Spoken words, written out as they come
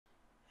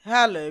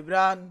Hello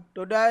everyone,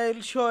 today I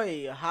will show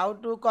you how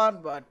to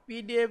convert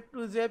PDF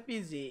to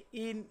JPG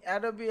in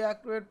Adobe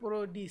Acrobat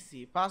Pro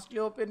DC. Firstly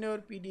open your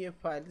PDF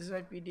file. This is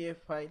my PDF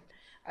file.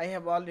 I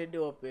have already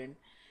opened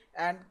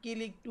and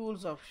click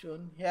tools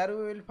option. Here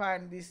we will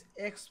find this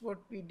export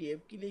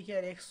PDF. Click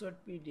here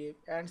export PDF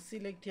and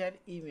select here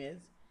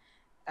image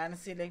and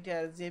select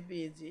here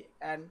JPG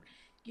and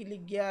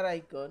click gear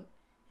icon.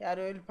 Here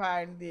we will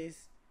find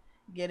this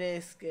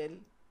grayscale.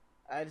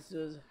 I'll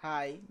choose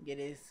high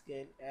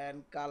grayscale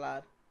and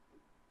color,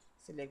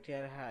 select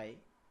here high,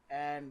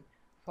 and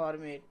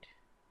format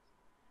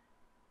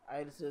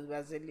I'll choose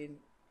Vaseline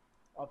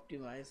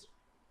optimized,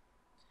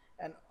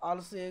 and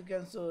also you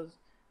can choose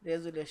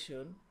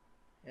resolution.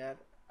 Here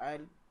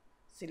I'll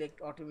select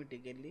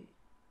automatically,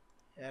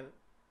 here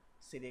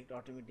select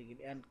automatically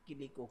and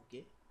click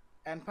OK,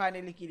 and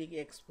finally click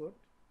export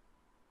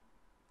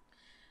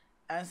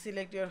and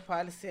select your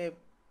file, save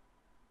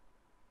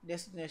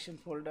destination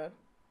folder.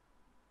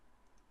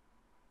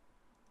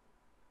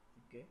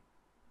 Okay,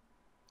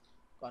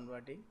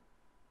 converting.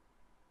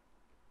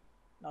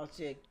 Now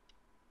check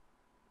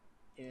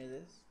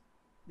images,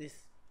 this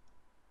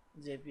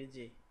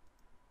JPG,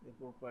 the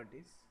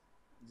properties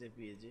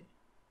JPG,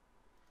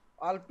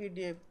 all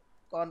PDF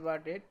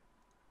converted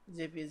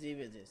JPG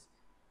images.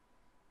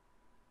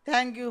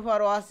 Thank you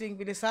for watching.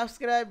 Please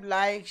subscribe,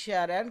 like,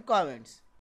 share and comments.